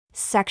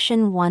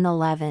Section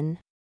 111.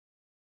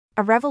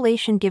 A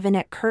revelation given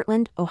at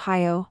Kirtland,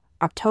 Ohio,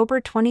 October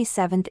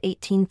 27,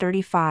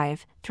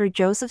 1835, through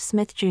Joseph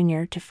Smith,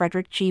 Jr. to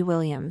Frederick G.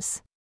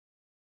 Williams.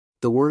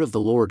 The word of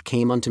the Lord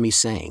came unto me,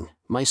 saying,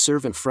 My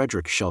servant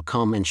Frederick shall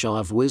come and shall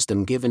have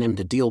wisdom given him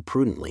to deal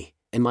prudently,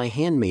 and my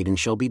handmaiden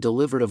shall be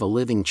delivered of a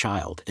living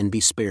child and be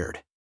spared.